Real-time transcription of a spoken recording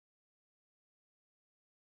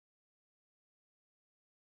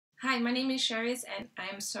Hi, my name is Charis and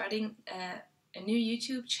I'm starting a new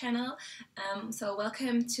YouTube channel. So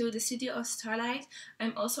welcome to the studio of Starlight.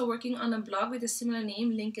 I'm also working on a blog with a similar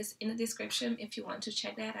name. Link is in the description if you want to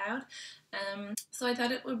check that out. So I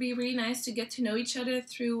thought it would be really nice to get to know each other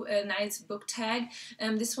through a nice book tag.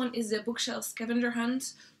 This one is the bookshelf scavenger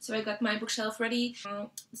hunt. So I got my bookshelf ready.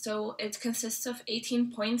 So it consists of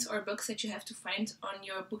 18 points or books that you have to find on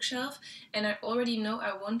your bookshelf. And I already know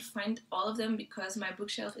I won't find all of them because my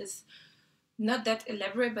bookshelf is not that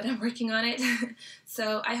elaborate, but I'm working on it.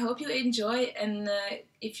 So I hope you enjoy, and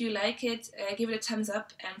if you like it, give it a thumbs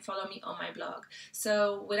up and follow me on my blog.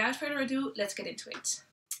 So without further ado, let's get into it.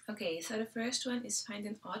 Okay, so the first one is find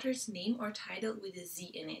an author's name or title with a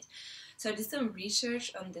Z in it. So I did some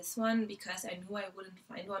research on this one because I knew I wouldn't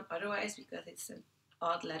find one otherwise because it's an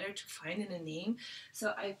odd letter to find in a name. So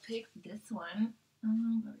I picked this one.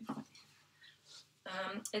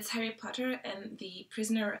 It's Harry Potter and the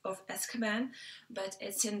Prisoner of Azkaban, but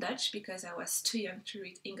it's in Dutch because I was too young to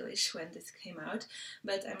read English when this came out.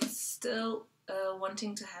 But I'm still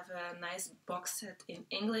wanting to have a nice box set in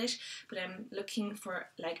English, but I'm looking for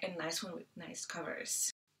like a nice one with nice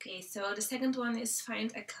covers. Okay, so the second one is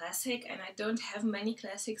find a classic, and I don't have many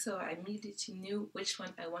classics, so I immediately knew which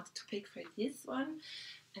one I wanted to pick for this one,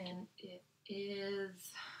 and it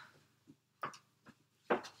is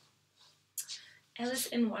Alice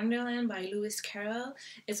in Wonderland by Lewis Carroll.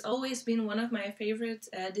 It's always been one of my favorite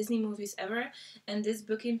Disney movies ever, and this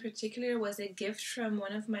book in particular was a gift from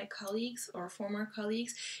one of my colleagues or former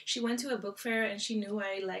colleagues. She went to a book fair and she knew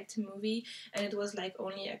I liked the movie, and it was like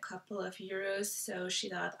only a couple of euros, so she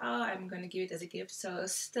thought, oh, I'm gonna give it as a gift. So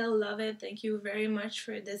still love it. Thank you very much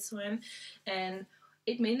for this one, and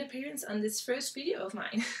it made an appearance on this first video of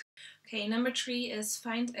mine. Okay, number 3 is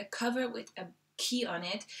find a cover with a key on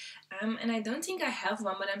it, and I don't think I have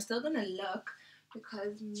one, but I'm still gonna look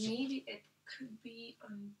because maybe it could be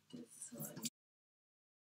on this one.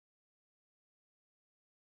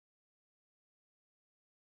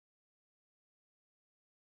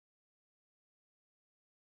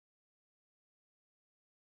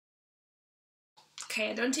 Okay,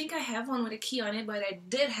 I don't think I have one with a key on it, but I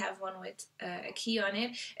did have one with a key on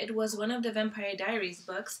it. It was one of the Vampire Diaries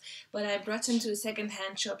books, but I brought them to a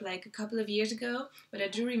second-hand shop like a couple of years ago. But I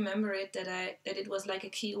do remember it that it was like a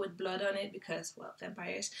key with blood on it because, well,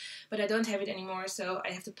 vampires. But I don't have it anymore, so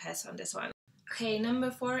I have to pass on this one. Okay,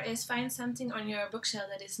 number 4 is find something on your bookshelf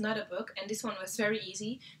that is not a book, and this one was very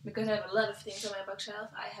easy because I have a lot of things on my bookshelf.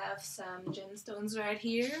 I have some gemstones right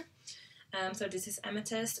here. So this is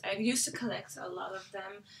amethyst. I used to collect a lot of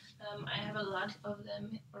them. I have a lot of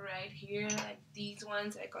them right here, like these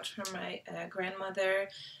ones I got from my grandmother.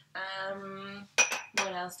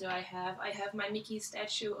 What else do I have? I have my Mickey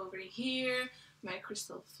statue over here, my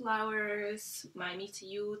crystal flowers, my Me to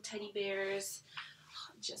You teddy bears,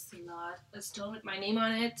 just a lot. A stone with my name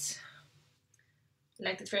on it. I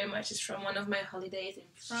liked it very much. It's from one of my holidays in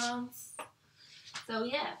France. So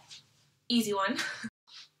yeah, easy one.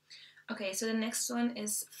 Okay, so the next one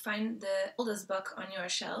is find the oldest book on your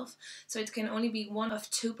shelf. So it can only be one of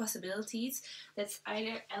 2 possibilities. That's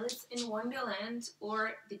either Alice in Wonderland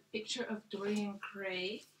or The Picture of Dorian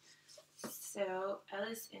Gray. So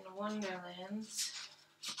Alice in Wonderland.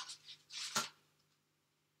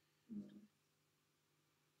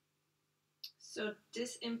 So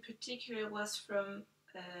this in particular was from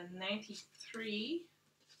 93.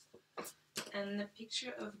 And The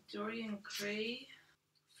Picture of Dorian Gray,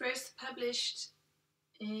 first published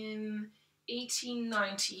in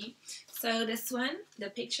 1890. So this one, The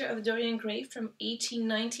Picture of Dorian Gray from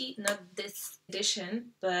 1890, not this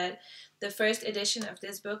edition, but the first edition of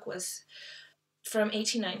this book was from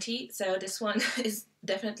 1890, so this one is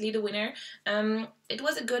definitely the winner. It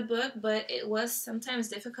was a good book, but it was sometimes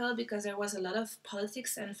difficult because there was a lot of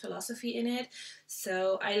politics and philosophy in it,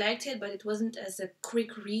 so I liked it, but it wasn't as a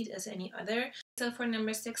quick read as any other. So for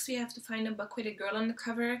number 6, we have to find a book with a girl on the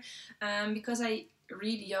cover. Because I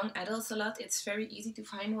read young adults a lot, it's very easy to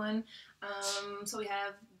find one. So we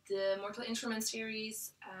have the Mortal Instruments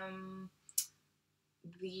series,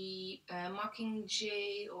 the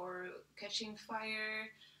Mockingjay or Catching Fire.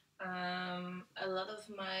 A lot of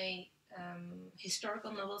my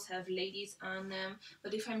historical novels have ladies on them,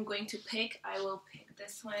 but if I'm going to pick, I will pick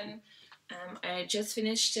this one. I just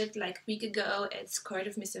finished it like a week ago. It's Court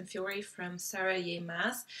of Mist and Fury from Sarah J.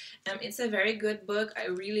 Maas. It's a very good book. I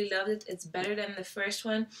really loved it. It's better than the first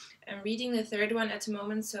one. I'm reading the third one at the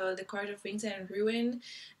moment, so The Court of Wings and Ruin.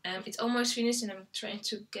 It's almost finished and I'm trying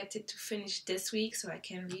to get it to finish this week so I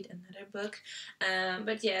can read another book.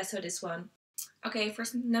 But yeah, so this one. Okay, for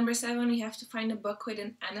number 7 we have to find a book with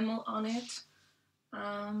an animal on it.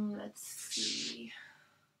 Let's see.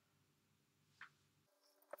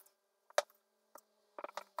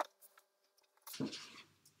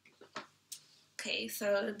 Okay,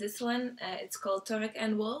 so this one, it's called Torek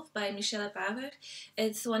and Wolf by Michelle Paver.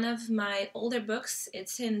 It's one of my older books.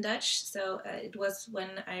 It's in Dutch, so it was when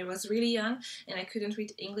I was really young and I couldn't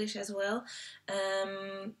read English as well.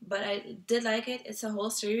 But I did like it. It's a whole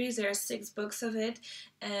series. There are 6 books of it,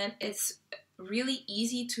 and it's really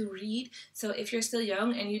easy to read. So if you're still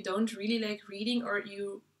young and you don't really like reading, or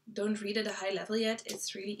you don't read at a high level yet,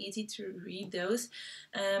 it's really easy to read those.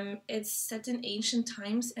 It's set in ancient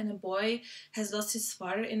times, and a boy has lost his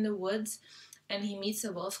father in the woods, and he meets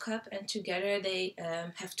a wolf cub, and together they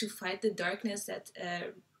have to fight the darkness that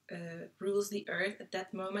rules the earth at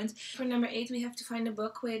that moment. For number 8, we have to find a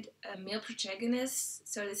book with a male protagonist.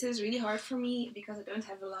 So this is really hard for me because I don't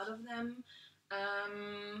have a lot of them.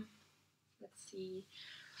 Let's see.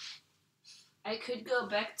 I could go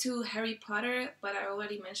back to Harry Potter, but I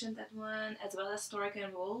already mentioned that one, as well as Stork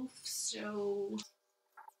and Wolf. So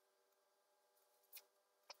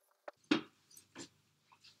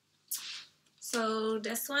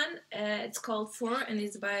this one, it's called Four, and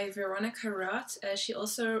it's by Veronica Roth. She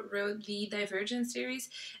also wrote the Divergent series,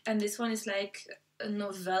 and this one is like a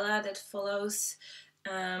novella that follows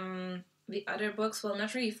the other books. Well,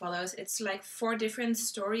 not really follows. It's like 4 different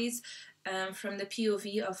stories from the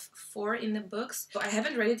POV of 4 in the books. So I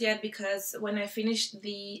haven't read it yet because when I finished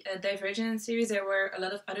the Divergent series, there were a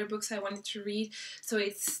lot of other books I wanted to read. So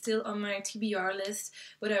it's still on my TBR list,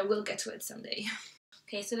 but I will get to it someday.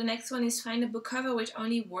 Okay, so the next one is find a book cover with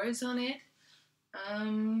only words on it.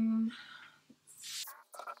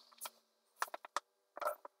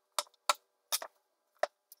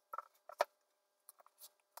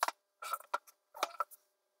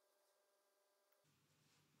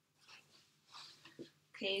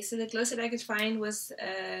 Okay, so the closest I could find was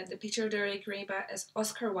the picture of Dorian Gray as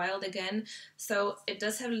Oscar Wilde again. So it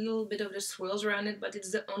does have a little bit of the swirls around it, but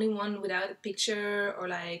it's the only one without a picture or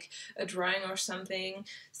like a drawing or something.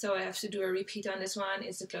 So I have to do a repeat on this one.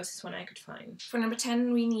 It's the closest one I could find. For number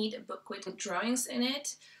 10, we need a book with drawings in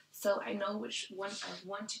it. So I know which one I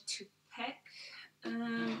wanted to pick.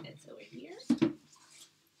 It's over here.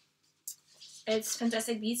 It's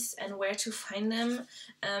Fantastic Beasts and Where to Find Them.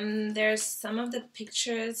 There's some of the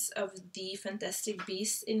pictures of the Fantastic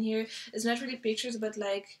Beasts in here. It's not really pictures, but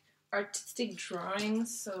like artistic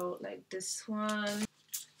drawings. So like this one,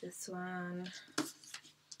 this one.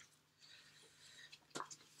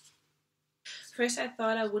 First I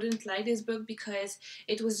thought I wouldn't like this book because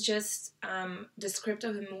it was just the script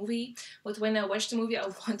of a movie, but when I watched the movie I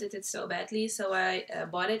wanted it so badly, so I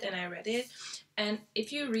bought it and I read it. And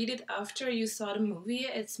if you read it after you saw the movie,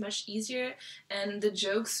 it's much easier, and the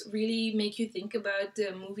jokes really make you think about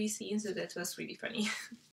the movie scenes, so that was really funny.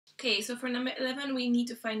 Okay, so for number 11 we need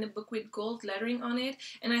to find a book with gold lettering on it,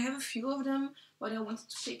 and I have a few of them, but I wanted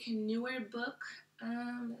to pick a newer book.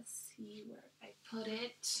 Let's see where I put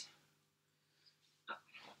it.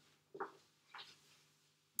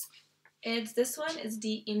 It's this one. It's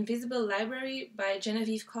The Invisible Library by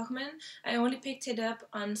Genevieve Kochman. I only picked it up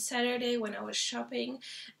on Saturday when I was shopping,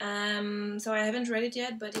 so I haven't read it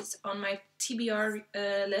yet, but it's on my TBR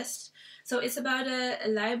list. So it's about a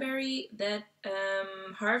library that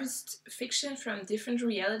harvests fiction from different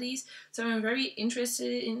realities, so I'm very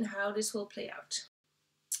interested in how this will play out.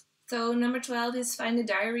 So number 12 is find a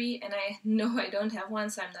diary, and I know I don't have one,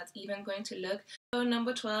 so I'm not even going to look. So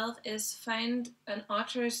number 12 is find an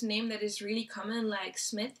author's name that is really common, like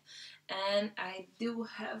Smith, and I do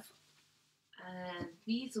have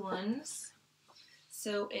these ones.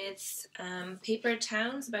 So it's Paper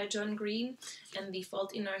Towns by John Green and The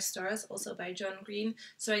Fault in Our Stars, also by John Green.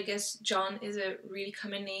 So I guess John is a really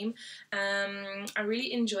common name. I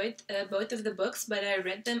really enjoyed both of the books, but I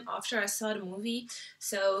read them after I saw the movie,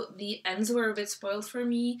 so the ends were a bit spoiled for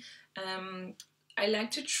me. I like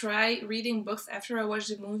to try reading books after I watch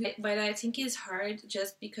the movie, but I think it's hard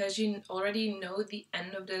just because you already know the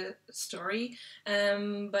end of the story.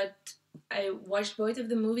 But I watched both of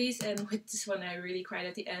the movies, and with this one I really cried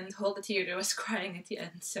at the end. All the theater was crying at the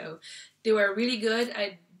end, so they were really good.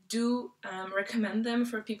 I do recommend them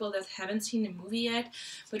for people that haven't seen the movie yet,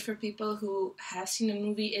 but for people who have seen the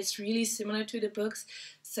movie, it's really similar to the books.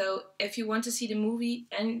 So if you want to see the movie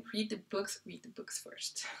and read the books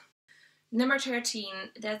first. Number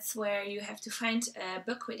 13, that's where you have to find a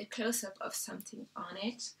book with a close-up of something on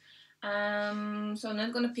it. So I'm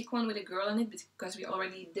not going to pick one with a girl on it because we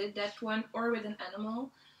already did that one, or with an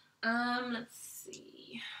animal. Let's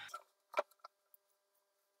see.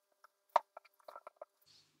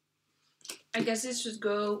 I guess it should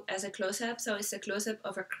go as a close-up, so it's a close-up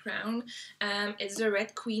of a crown. It's the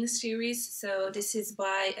Red Queen series, so this is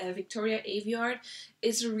by Victoria Aveyard.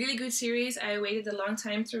 It's a really good series. I waited a long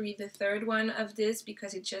time to read the third one of this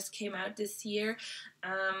because it just came out this year.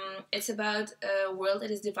 It's about a world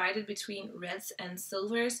that is divided between reds and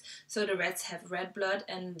silvers. So the reds have red blood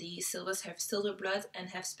and the silvers have silver blood and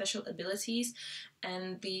have special abilities.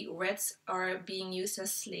 And the reds are being used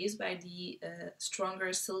as slaves by the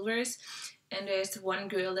stronger silvers. And there's one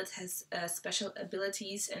girl that has special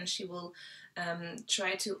abilities, and she will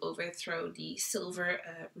try to overthrow the silver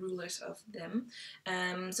rulers of them.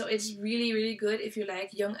 So it's really, really good if you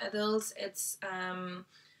like young adults. It's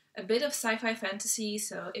a bit of sci-fi fantasy,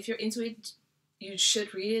 so if you're into it, you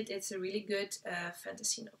should read it. It's a really good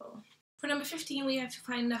fantasy novel. For number 15, we have to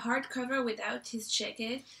find the hardcover without his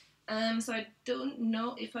jacket. So I don't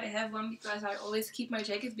know if I have one because I always keep my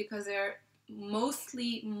jackets because they're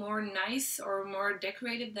mostly more nice or more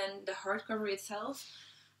decorated than the hardcover itself.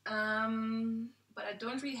 But I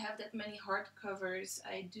don't really have that many hardcovers.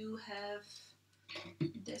 I do have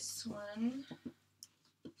this one.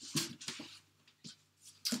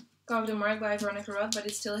 Carved and Marked by Veronica Roth, but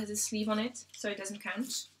it still has a sleeve on it, so it doesn't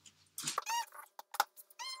count.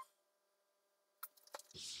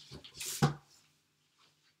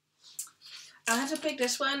 I'll have to pick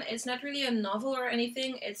this one. It's not really a novel or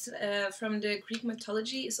anything. It's from the Greek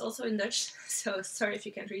mythology. It's also in Dutch, so sorry if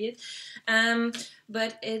you can't read it.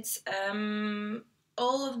 But it's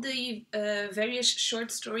all of the various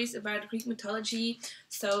short stories about Greek mythology.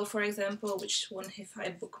 So, for example, which one have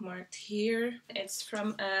I bookmarked here? It's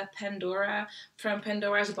from Pandora, from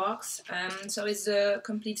Pandora's Box. So it's the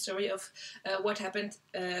complete story of what happened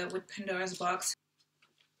with Pandora's Box.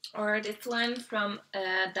 Or this one from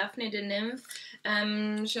Daphne the Nymph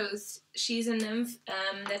shows she's a nymph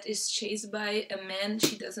that is chased by a man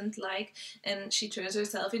she doesn't like, and she turns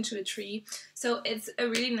herself into a tree. So it's a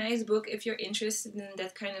really nice book if you're interested in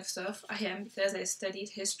that kind of stuff. I am, because I studied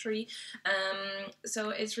history. So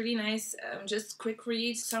it's really nice, just quick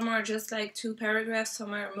read. Some are just like 2 paragraphs,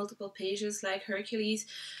 some are multiple pages like Hercules.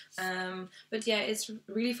 But yeah, it's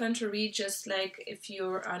really fun to read, just like if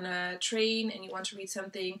you're on a train and you want to read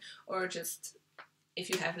something, or just if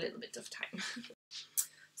you have a little bit of time.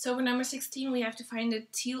 So for number 16, we have to find a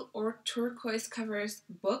teal or turquoise covers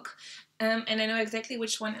book. And I know exactly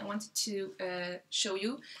which one I wanted to show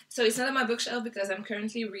you. So it's not on my bookshelf because I'm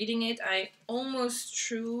currently reading it. I almost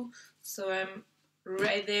threw, so I'm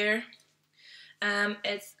right there.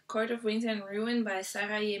 It's Court of Wings and Ruin by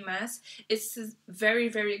Sarah J. Maas. It's a very,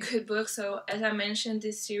 very good book. So as I mentioned,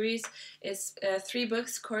 this series is 3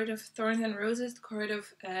 books: Court of Thorns and Roses, Court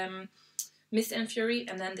of Mist and Fury,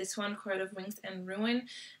 and then this one, Court of Wings and Ruin.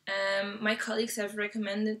 My colleagues have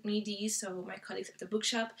recommended me these, so my colleagues at the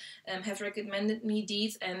bookshop have recommended me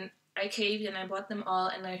these, and I caved and I bought them all,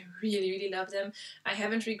 and I really, really love them. I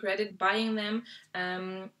haven't regretted buying them.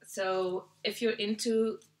 So if you're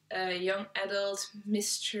into young adult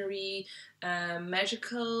mystery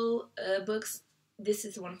magical books, this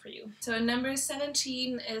is one for you. So number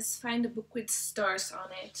 17 is Find a Book with Stars on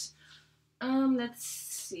it. Let's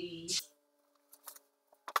see.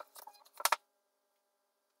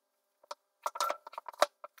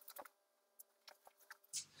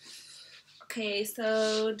 Okay,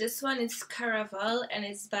 so this one is Caraval, and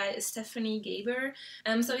it's by Stephanie Gaber.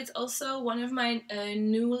 So it's also one of my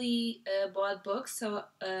newly bought books. So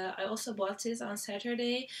I also bought this on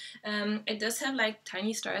Saturday. It does have like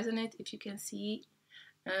tiny stars in it, if you can see.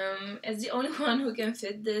 It's the only one who can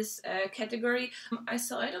fit this category. I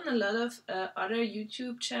saw it on a lot of other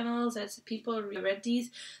YouTube channels that people read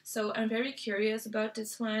these, so I'm very curious about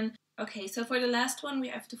this one. Okay, so for the last one, we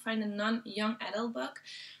have to find a non-young adult book.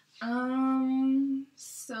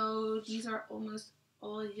 So these are almost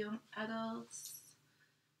all young adults.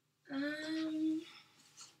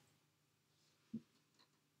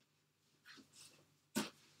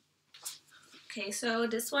 Okay, so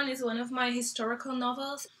this one is one of my historical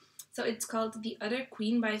novels. So it's called The Other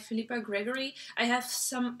Queen by Philippa Gregory. I have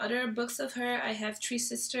some other books of her. I have 3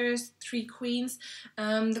 Sisters, 3 Queens,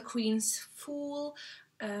 The Queen's Fool,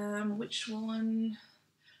 which one?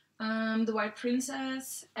 The White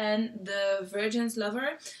Princess, and The Virgin's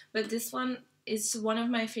Lover. But this one is one of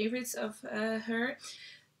my favorites of her.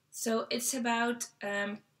 So it's about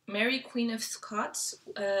Mary, Queen of Scots,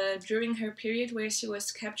 during her period where she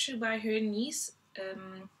was captured by her niece,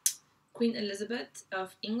 Queen Elizabeth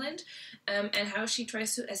of England, and how she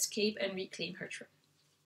tries to escape and reclaim her throne.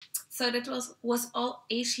 So that was all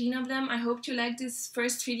 18 of them. I hope you liked this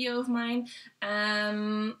first video of mine.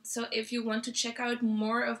 So if you want to check out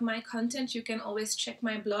more of my content, you can always check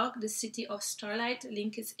my blog, The City of Starlight.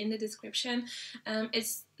 Link is in the description.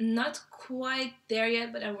 It's not quite there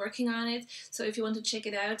yet, but I'm working on it. So if you want to check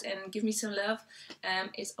it out and give me some love,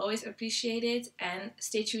 it's always appreciated. And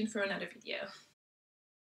stay tuned for another video.